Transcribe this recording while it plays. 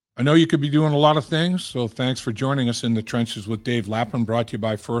I know you could be doing a lot of things, so thanks for joining us in the trenches with Dave Lapham, brought to you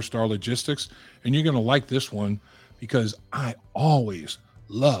by First Star Logistics. And you're going to like this one because I always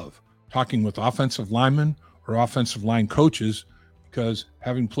love talking with offensive linemen or offensive line coaches because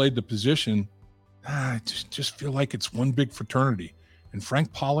having played the position, I just feel like it's one big fraternity. And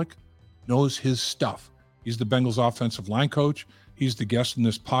Frank Pollock knows his stuff. He's the Bengals offensive line coach. He's the guest in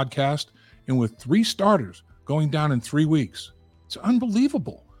this podcast. And with 3 starters going down in 3 weeks, it's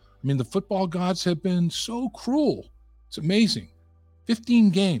unbelievable. I mean, the football gods have been so cruel. It's amazing. 15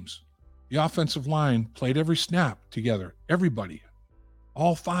 games. The offensive line played every snap together. Everybody,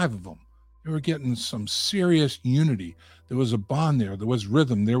 all 5 of them. They were getting some serious unity. There was a bond there. There was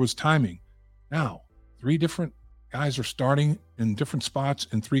rhythm. There was timing. Now, 3 different guys are starting in different spots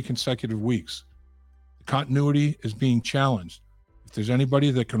in 3 consecutive weeks. The continuity is being challenged. If there's anybody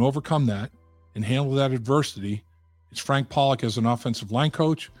that can overcome that and handle that adversity, it's Frank Pollock as an offensive line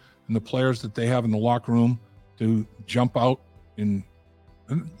coach and the players that they have in the locker room to jump out and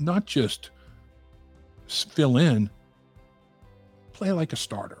not just fill in, play like a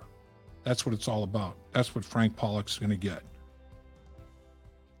starter. That's what it's all about. That's what Frank Pollock's going to get.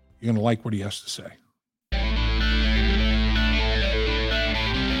 You're going to like what he has to say.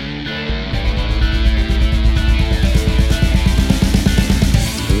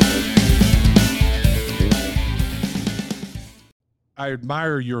 I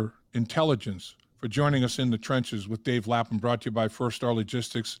admire your intelligence for joining us in the trenches with Dave Lapham, brought to you by First Star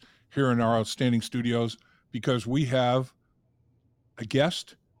Logistics here in our outstanding studios, because we have a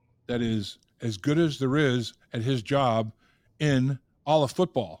guest that is as good as there is at his job in all of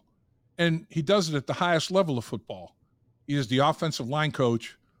football. And he does it at the highest level of football. He is the offensive line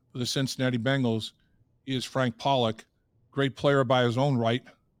coach for the Cincinnati Bengals. He is Frank Pollock, great player by his own right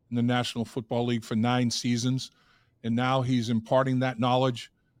in the National Football League for 9 seasons. And now he's imparting that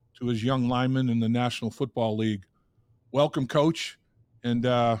knowledge to his young linemen in the National Football League. Welcome, Coach. And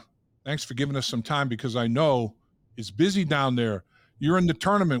thanks for giving us some time, because I know it's busy down there. You're in the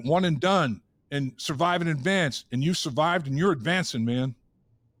tournament, one and done, and survive and advance. And you survived and you're advancing, man.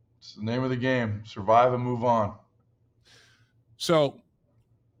 It's the name of the game. Survive and move on. So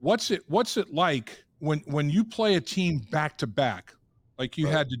what's it like when you play a team back to back, like you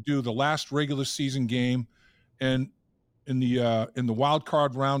had to do the last regular season game, and in the wild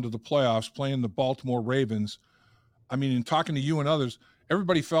card round of the playoffs, playing the Baltimore Ravens? I mean, in talking to you and others,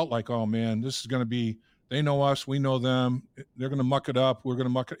 everybody felt like, oh man, this is going to be, they know us, we know them. They're going to muck it up. We're going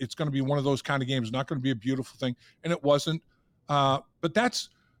to muck it. It's going to be one of those kind of games. Not going to be a beautiful thing. And it wasn't. But that's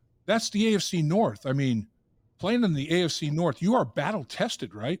the AFC North. I mean, playing in the AFC North, you are battle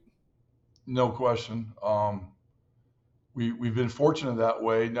tested, right? No question. We've been fortunate that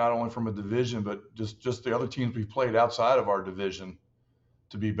way, not only from a division, but just the other teams we've played outside of our division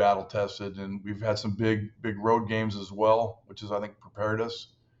to be battle tested. And we've had some big road games as well, which has, I think, prepared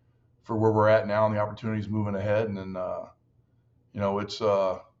us for where we're at now and the opportunities moving ahead. And then, it's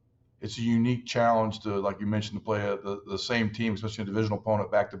a unique challenge to, like you mentioned, to play the same team, especially a divisional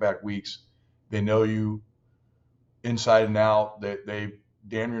opponent, back-to-back weeks. They know you inside and out. They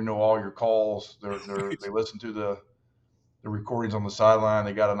damn near know all your calls. They listen to the recordings on the sideline.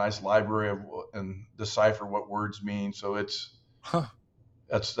 They got a nice library and decipher what words mean. So it's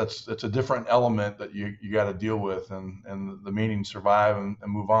a different element that you got to deal with, and the meaning survive and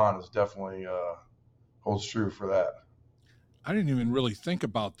move on is definitely holds true for that. I didn't even really think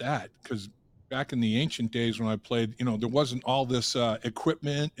about that, because back in the ancient days when I played, there wasn't all this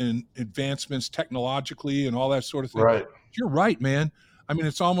equipment and advancements technologically and all that sort of thing. Right. You're right, man. I mean,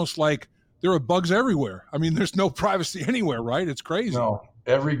 it's almost like there are bugs everywhere. I mean, there's no privacy anywhere, right? It's crazy. No,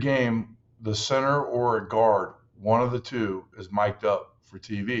 every game, the center or a guard, one of the two is mic'd up for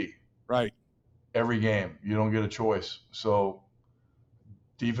TV. Right. Every game, you don't get a choice. So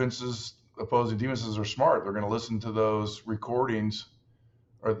opposing defenses are smart. They're going to listen to those recordings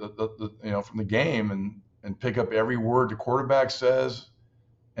or the from the game and pick up every word the quarterback says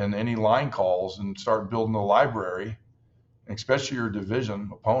and any line calls and start building a library, especially your division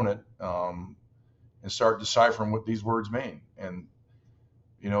opponent, and start deciphering what these words mean. And,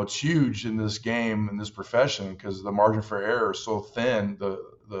 it's huge in this game, in this profession, because the margin for error is so thin,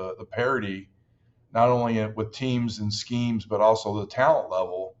 the parity, not only with teams and schemes, but also the talent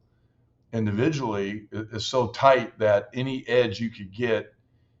level individually is so tight that any edge you could get,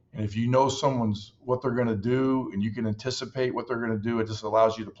 and if you know what they're going to do and you can anticipate what they're going to do, it just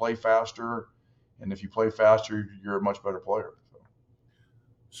allows you to play faster. And if you play faster, you're a much better player.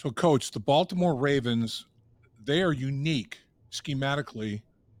 So, Coach, the Baltimore Ravens, they are unique schematically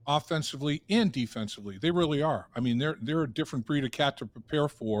offensively and defensively. They really are. I mean, they're a different breed of cat to prepare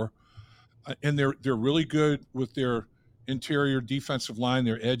for, and they're really good with their interior defensive line,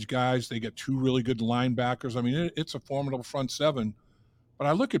 their edge guys. They get two really good linebackers. I mean, it's a formidable front seven. But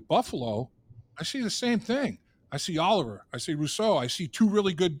I look at Buffalo, I see the same thing. I see Oliver, I see Rousseau, I see two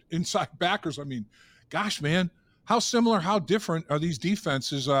really good inside backers. I mean, gosh, man, how similar, how different are these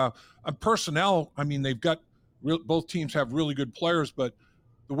defenses? Personnel, I mean, they've got both teams have really good players, but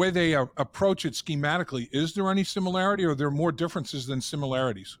the way they approach it schematically, is there any similarity, or are there more differences than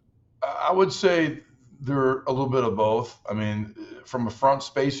similarities? I would say they're a little bit of both. I mean, from a front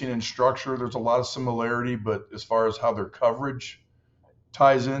spacing and structure, there's a lot of similarity, but as far as how their coverage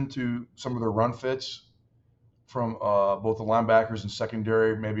ties into some of their run fits from both the linebackers and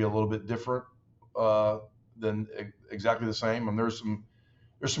secondary, maybe a little bit different than exactly the same. And there's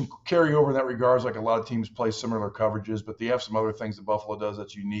some carryover in that regards. Like a lot of teams play similar coverages, but they have some other things that Buffalo does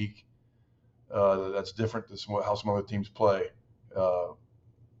that's unique, that's different than how some other teams play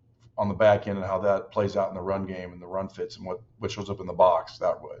on the back end, and how that plays out in the run game and the run fits and what shows up in the box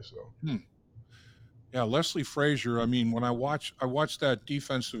that way. So. Yeah, Leslie Frazier. I mean, when I watch that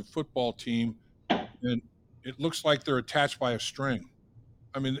defensive football team, and it looks like they're attached by a string.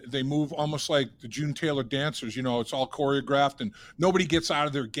 I mean, they move almost like the June Taylor dancers. You know, it's all choreographed, and nobody gets out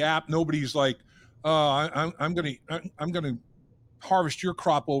of their gap. Nobody's like, I'm gonna harvest your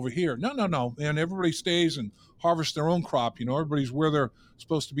crop over here. No, man. Everybody stays and harvests their own crop. You know, everybody's where they're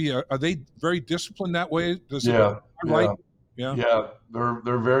supposed to be. Are they very disciplined that way? Yeah. Yeah.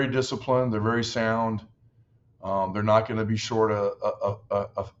 They're very disciplined. They're very sound. They're not going to be short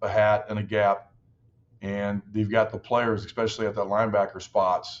a hat and a gap. And they've got the players, especially at that linebacker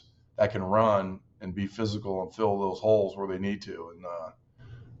spots, that can run and be physical and fill those holes where they need to.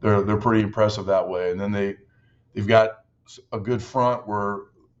 And they're pretty impressive that way. And then they've got a good front where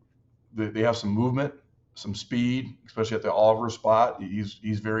they have some movement, some speed, especially at the Oliver spot.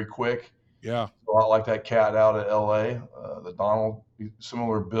 He's very quick. Yeah. A lot like that cat out at LA, the Donald,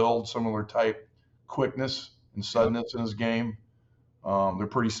 similar build, similar type quickness and suddenness in his game. They're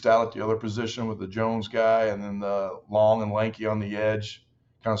pretty stout at the other position with the Jones guy, and then the long and lanky on the edge,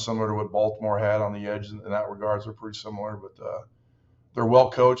 kind of similar to what Baltimore had on the edge in that regards. They're pretty similar, but they're well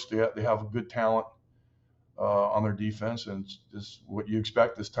coached. They have a good talent on their defense, and it's what you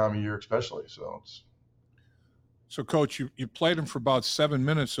expect this time of year, especially. So, Coach, you played him for about 7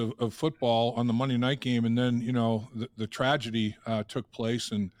 minutes of football on the Monday night game, and then, you know, the tragedy took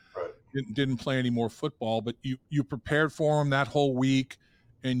place, and right. didn't play any more football. But you prepared for him that whole week,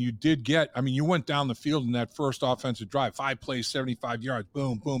 and you did you went down the field in that first offensive drive, 5 plays, 75 yards,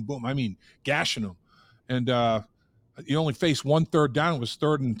 boom, boom, boom. I mean, gashing them. And you only faced 1 third down. It was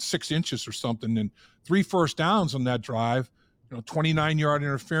 3rd and 6 inches or something, and 3 first downs on that drive. 29-yard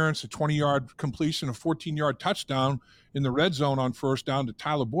interference, a 20-yard completion, a 14-yard touchdown in the red zone on first down to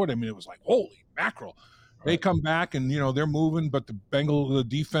Tyler Boyd. I mean, it was like, holy mackerel. Right. They come back and, they're moving, but the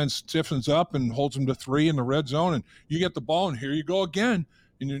defense stiffens up and holds them to 3 in the red zone. And you get the ball, and here you go again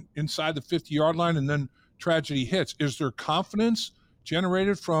inside the 50-yard line, and then tragedy hits. Is there confidence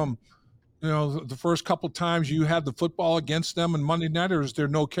generated from, the first couple times you had the football against them on Monday night, or is there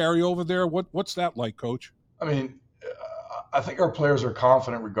no carryover there? What's that like, Coach? I mean, I think our players are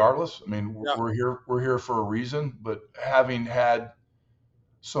confident regardless. I mean, we're here for a reason, but having had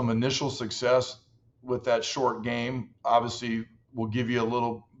some initial success with that short game, obviously will give you a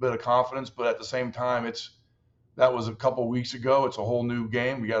little bit of confidence, but at the same time, that was a couple weeks ago. It's a whole new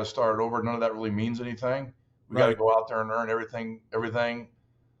game. We got to start it over. None of that really means anything. We got to go out there and earn everything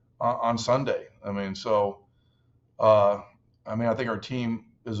on Sunday. I mean, I think our team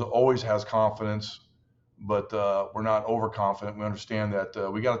always has confidence, but we're not overconfident. We understand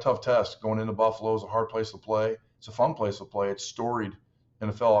that we got a tough test going into Buffalo. It's a hard place to play. It's a fun place to play. It's storied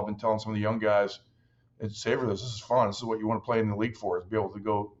NFL. I've been telling some of the young guys, savor this. This is fun. This is what you want to play in the league for, is be able to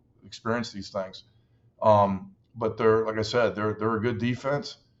go experience these things. But like I said, they're a good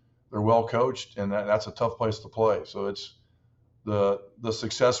defense. They're well coached, and that's a tough place to play. So it's the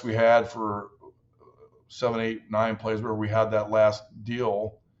success we had for 7, 8, 9 plays where we had that last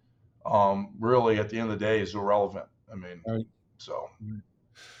deal. Really at the end of the day is irrelevant. I mean, right.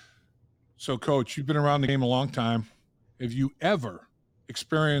 So Coach, you've been around the game a long time. Have you ever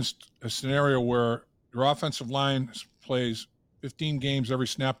experienced a scenario where your offensive line plays 15 games every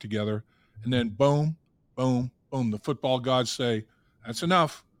snap together, and then boom, boom, boom, the football gods say, that's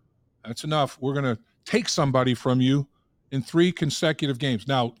enough. We're going to take somebody from you in 3 consecutive games.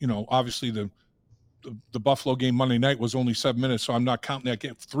 Now, obviously the Buffalo game Monday night was only 7 minutes, so I'm not counting that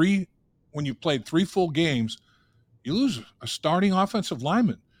game. When you played 3 full games, you lose a starting offensive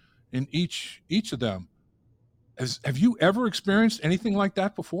lineman. in each of them. Have you ever experienced anything like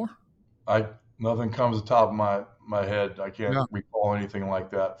that before? Nothing comes to the top of my head. I can't Yeah. recall anything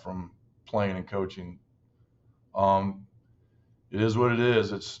like that from playing and coaching. It is what it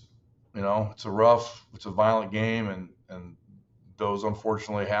is. It's it's a violent game, and those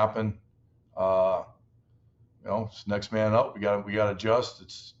unfortunately happen. It's next man up. We got to adjust.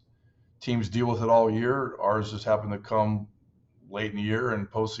 It's teams deal with it all year. Ours just happened to come late in the year and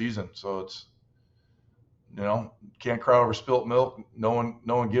postseason. So it's can't cry over spilt milk. No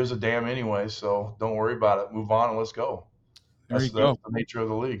one gives a damn anyway. So don't worry about it. Move on and let's go. There you go. That's the nature of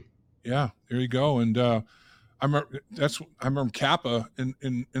the league. Yeah, there you go. And I remember Kappa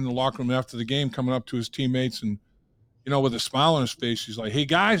in the locker room after the game coming up to his teammates and with a smile on his face, he's like, "Hey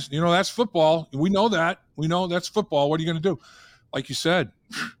guys, that's football. We know that. We know that's football. What are you going to do?" Like you said,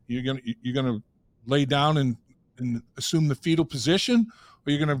 you're gonna lay down and assume the fetal position,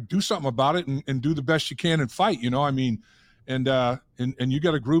 or you're going to do something about it and do the best you can and fight. And you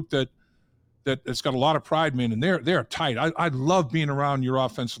got a group that's got a lot of pride, man, and they're tight. I love being around your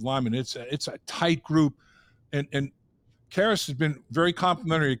offensive linemen. It's a tight group, and Karras has been very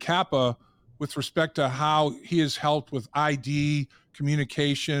complimentary to Kappa with respect to how he has helped with ID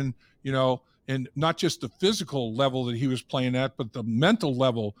communication, and not just the physical level that he was playing at, but the mental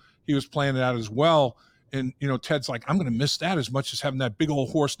level he was playing at as well. And, Ted's like, I'm going to miss that as much as having that big old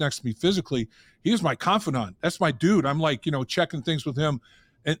horse next to me physically. He was my confidant. That's my dude. I'm like, checking things with him.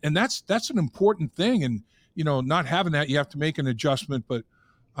 And that's an important thing. And, not having that, you have to make an adjustment. But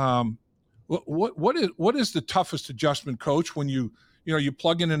what is the toughest adjustment, Coach, when you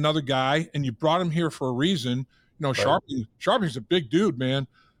plug in another guy and you brought him here for a reason? Right. Sharping's a big dude, man.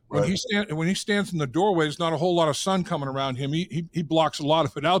 When right. When he stands in the doorway, there's not a whole lot of sun coming around him. He blocks a lot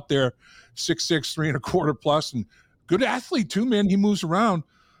of it out there, 6'6", 3.25 plus, and good athlete too, man. He moves around.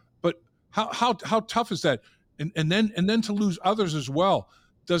 But how tough is that? And then to lose others as well.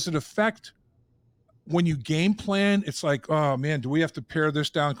 Does it affect when you game plan? It's like, oh man, do we have to pare this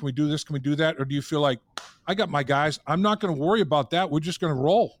down? Can we do this? Can we do that? Or do you feel like, I got my guys, I'm not going to worry about that. We're just going to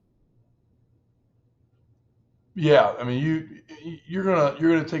roll. Yeah, I mean, you're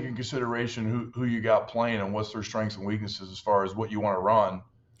gonna take in consideration who you got playing and what's their strengths and weaknesses as far as what you want to run.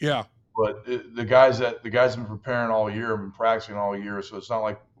 Yeah. But the guys have been preparing all year, have been practicing all year, so it's not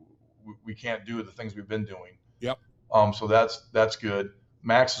like we can't do the things we've been doing. Yep. So that's good.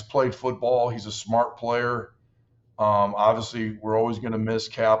 Max has played football. He's a smart player. Obviously, we're always going to miss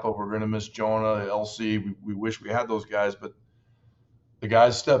Kappa. We're going to miss Jonah, LC. We wish we had those guys, but the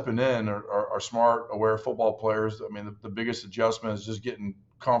guys stepping in are smart, aware football players. I mean, the biggest adjustment is just getting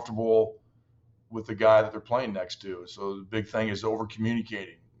comfortable with the guy that they're playing next to. So the big thing is over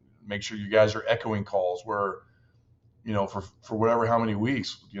communicating. Make sure you guys are echoing calls where, for whatever, how many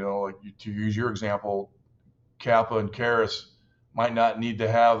weeks, like to use your example, Kappa and Karras might not need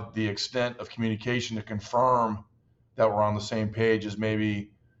to have the extent of communication to confirm that we're on the same page as maybe,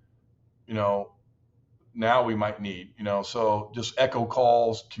 now we might need, so just echo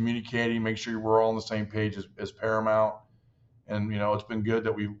calls, communicating, make sure we're all on the same page is paramount. And, it's been good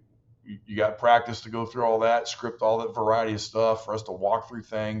that you got practice to go through all that, script all that variety of stuff for us to walk through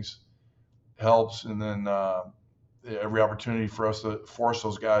things helps. And then every opportunity for us to force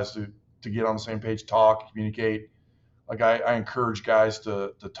those guys to get on the same page, talk, communicate. Like I encourage guys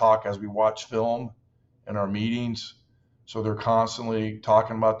to talk as we watch film in our meetings. So they're constantly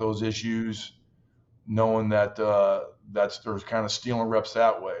talking about those issues, knowing that there's kind of stealing reps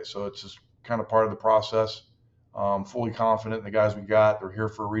that way. So it's just kind of part of the process. Fully confident in the guys we got. They're here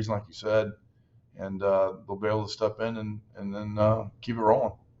for a reason, like you said, and they'll be able to step in and then keep it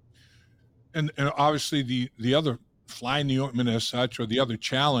rolling. And obviously the other fly in the ointment as such, or the other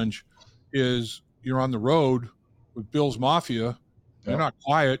challenge is you're on the road with Bill's Mafia. You're not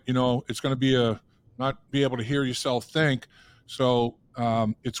quiet. It's going to be not be able to hear yourself think. So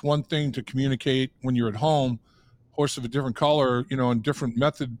it's one thing to communicate when you're at home, horse of a different color, and different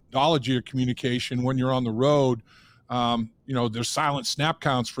methodology of communication when you're on the road. There's silent snap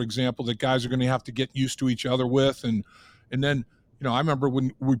counts, for example, that guys are going to have to get used to each other with. And then, I remember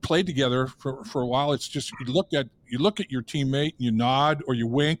when we played together for a while, it's just, you look at your teammate and you nod or you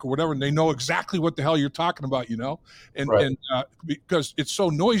wink or whatever, and they know exactly what the hell you're talking about, and, right. And because it's so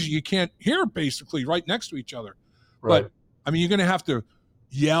noisy, you can't hear basically right next to each other. Right. But I mean, you're going to have to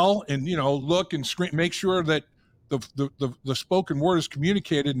yell and, look and scream, make sure that the spoken word is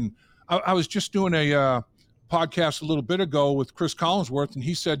communicated. And I was just doing a podcast a little bit ago with Chris Collinsworth, and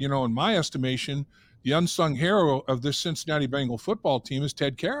he said, in my estimation, the unsung hero of this Cincinnati Bengal football team is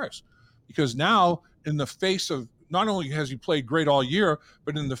Ted Karras, because now in the face of not only has he played great all year,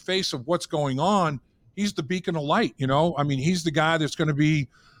 but in the face of what's going on, he's the beacon of light. I mean, he's the guy that's going to be,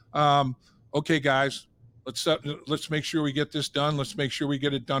 okay, guys, let's make sure we get this done. Let's make sure we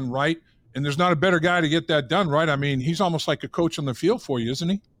get it done right. And there's not a better guy to get that done right. I mean, he's almost like a coach on the field for you, isn't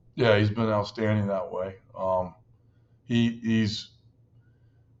he? Yeah, he's been outstanding that way. He's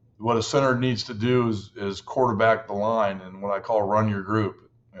what a center needs to do is quarterback the line and what I call run your group.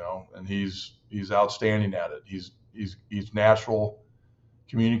 And he's outstanding at it. He's natural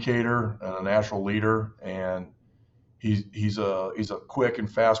communicator and a natural leader, and he's a quick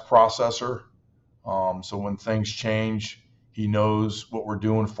and fast processor. So when things change, he knows what we're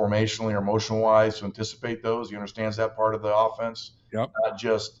doing formationally or motion wise to anticipate those. He understands that part of the offense. Yep. Not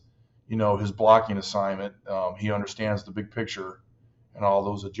just his blocking assignment. He understands the big picture and all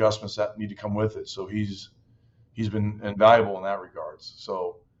those adjustments that need to come with it. So he's been invaluable in that regards.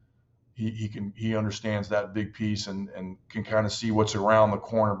 So he understands that big piece and can kind of see what's around the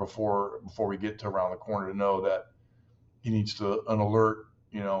corner before we get to around the corner to know that he needs to alert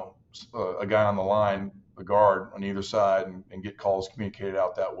a guy on the line, a guard on either side, and get calls communicated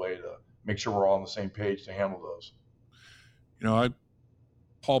out that way to make sure we're all on the same page to handle those.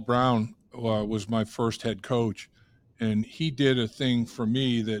 Paul Brown was my first head coach, and he did a thing for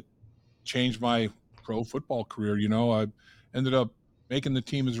me that changed my pro football career. I ended up making the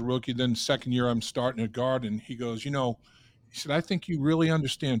team as a rookie. Then second year I'm starting at guard, and he goes, he said, I think you really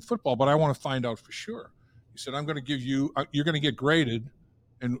understand football, but I want to find out for sure. He said, I'm going to give you, you're going to get graded,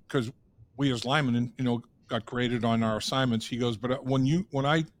 and because we as linemen, got graded on our assignments. He goes, but when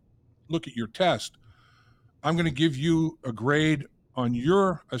I look at your test, I'm going to give you a grade on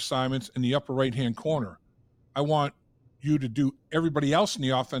your assignments in the upper right-hand corner. I want you to do everybody else in the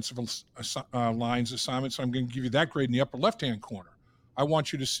offensive line's assignments. So I'm going to give you that grade in the upper left-hand corner. I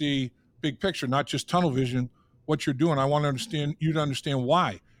want you to see big picture, not just tunnel vision, what you're doing. I want you to understand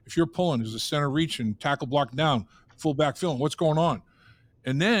why. If you're pulling, is the center reaching, tackle block down, fullback filling, what's going on?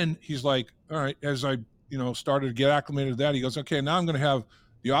 And then he's like, all right, as I started to get acclimated to that, he goes, okay, now I'm going to have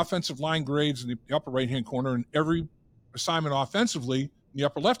the offensive line grades in the upper right-hand corner and every assignment offensively in the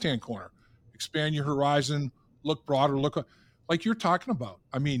upper left-hand corner. Expand your horizon, look broader, look like you're talking about.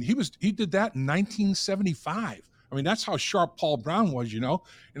 I mean, he did that in 1975. I mean, that's how sharp Paul Brown was,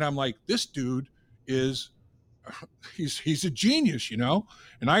 And I'm like, this dude he's a genius,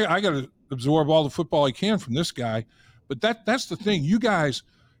 And I got to absorb all the football I can from this guy. But that's the thing. You guys,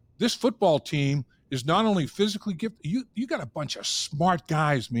 this football team is not only physically gifted. You got a bunch of smart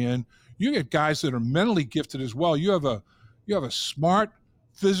guys, man. You get guys that are mentally gifted as well. You have a smart,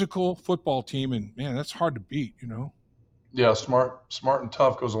 physical football team, and man, that's hard to beat, Yeah, smart and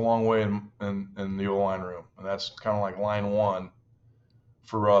tough goes a long way in the O-line room, and that's kind of like line one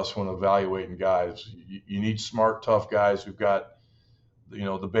for us when evaluating guys. You need smart, tough guys who've got the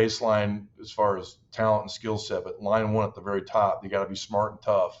baseline as far as talent and skill set, but line one at the very top, you got to be smart and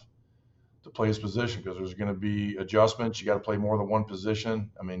tough to play his position because there's going to be adjustments. You got to play more than one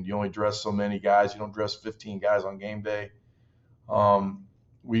position. I mean, you only dress so many guys. You don't dress 15 guys on game day.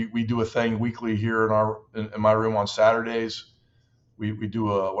 We do a thing weekly here in my room on Saturdays. We do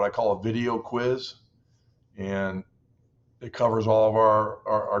what I call a video quiz, and it covers all of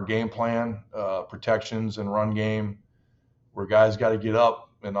our game plan, protections and run game, where guys got to get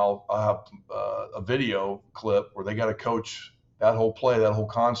up, and I'll have a video clip where they got to coach that whole play, that whole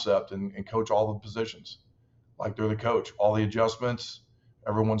concept, and coach all the positions like they're the coach, all the adjustments,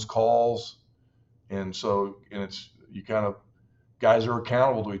 everyone's calls. And it's you kind of guys are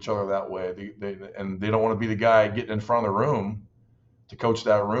accountable to each other that way. They don't want to be the guy getting in front of the room to coach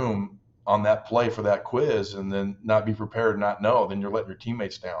that room on that play for that quiz and then not be prepared, not know, then you're letting your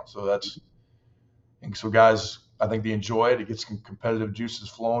teammates down. So guys, I think they enjoy it. It gets some competitive juices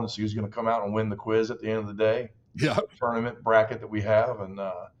flowing to see who's going to come out and win the quiz at the end of the day. Yeah. Tournament bracket that we have. And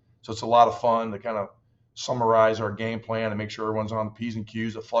so it's a lot of fun to kind of summarize our game plan and make sure everyone's on the P's and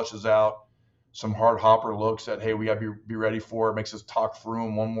Q's. It flushes out some hard hopper looks that, hey, we got to be ready for it. Makes us talk through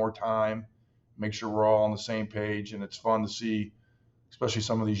them one more time, make sure we're all on the same page. And it's fun to see, especially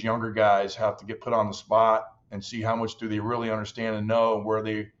some of these younger guys have to get put on the spot and see how much do they really understand and know, where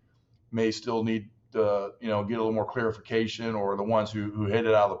they may still need to, get a little more clarification, or the ones who hit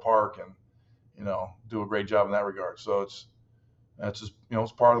it out of the park and, do a great job in that regard. So that's just,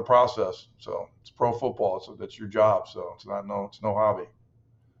 it's part of the process. So it's pro football. So that's your job. So it's no hobby.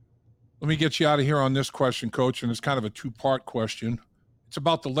 Let me get you out of here on this question, Coach, and it's kind of a two-part question. It's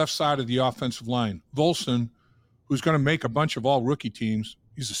about the left side of the offensive line. Volson, who's going to make a bunch of all-rookie teams,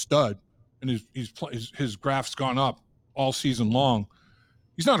 he's a stud, and his graph's gone up all season long.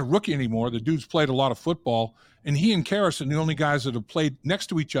 he's not a rookie anymore. The dude's played a lot of football, and he and Karras are the only guys that have played next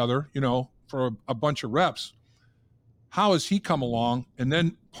to each other, for a bunch of reps. How has he come along? And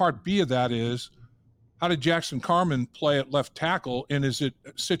then part B of that is, how did Jackson Carman play at left tackle? And is it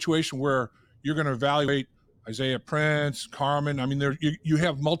a situation where you're going to evaluate Isaiah Prince, Carman? I mean, you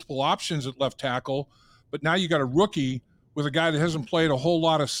have multiple options at left tackle, but now you got a rookie with a guy that hasn't played a whole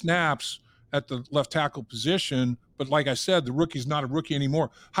lot of snaps at the left tackle position. But like I said, the rookie's not a rookie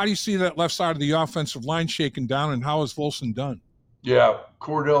anymore. How do you see that left side of the offensive line shaken down, and how has Volson done? Yeah,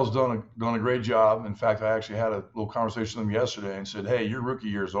 Cordell's done a great job. In fact, I actually had a little conversation with him yesterday and said, hey, your rookie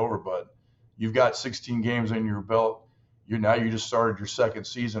year's over, bud. You've got 16 games in your belt. You just started your second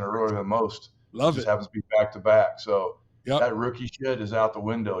season earlier than most. Love it. Just happens to be back to back. So yep. That rookie shit is out the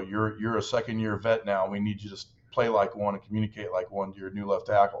window. You're a second year vet now. We need you to play like one and communicate like one to your new left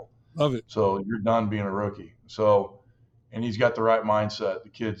tackle. Love it. So you're done being a rookie. So, and he's got the right mindset. The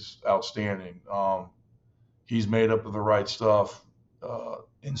kid's outstanding. He's made up of the right stuff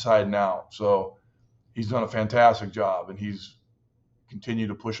inside and out. So he's done a fantastic job, and he's continued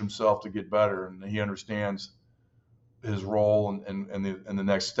to push himself to get better, and he understands his role and the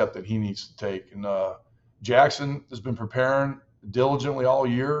next step that he needs to take. And Jackson has been preparing diligently all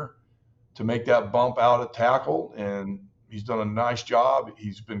year to make that bump out at tackle, and he's done a nice job.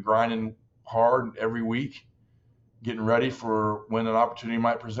 He's been grinding hard every week, getting ready for when an opportunity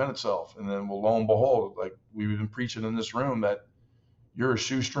might present itself. And then, lo and behold, like we've been preaching in this room, that you're a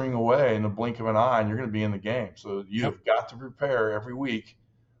shoestring away in the blink of an eye and you're going to be in the game. So you have got to prepare every week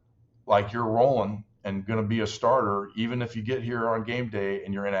like you're rolling and going to be a starter, even if you get here on game day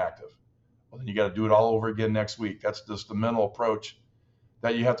and you're inactive. Well, then you got to do it all over again next week. That's just the mental approach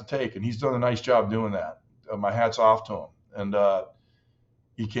that you have to take. And he's done a nice job doing that. My hat's off to him. And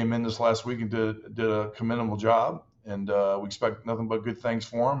he came in this last week and did a commendable job. And we expect nothing but good things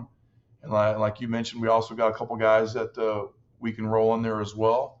for him. And like you mentioned, we also got a couple guys that we can roll in there as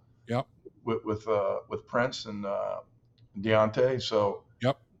well. Yep. With Prince and Deontay. So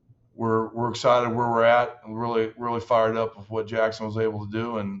yep. We're excited where we're at, and really fired up with what Jackson was able to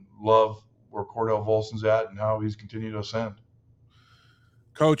do, and love where Cordell Volson's at and how he's continued to ascend.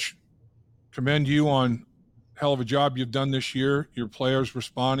 Coach, commend you on hell of a job you've done this year. Your players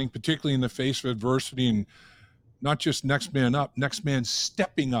responding, particularly in the face of adversity, and not just next man up, next man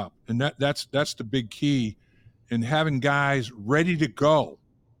stepping up. And that's the big key. And having guys ready to go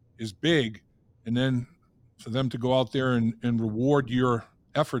is big. And then for them to go out there and reward your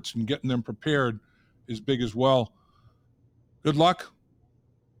efforts and getting them prepared is big as well. Good luck.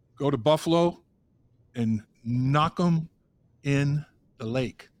 Go to Buffalo and knock them in the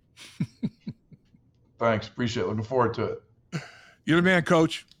lake. Thanks. Appreciate it. Looking forward to it. You're the man,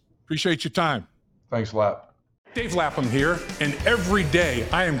 Coach. Appreciate your time. Thanks, Lap. Dave Lapham here, and every day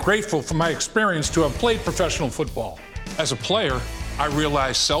I am grateful for my experience to have played professional football. As a player, I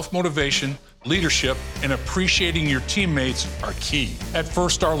realize self-motivation, leadership, and appreciating your teammates are key. At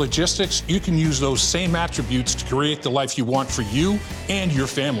First Star Logistics, you can use those same attributes to create the life you want for you and your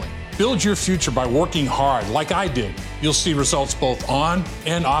family. Build your future by working hard like I did. You'll see results both on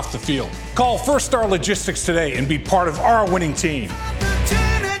and off the field. Call First Star Logistics today and be part of our winning team.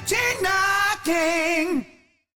 Opportunity knocking.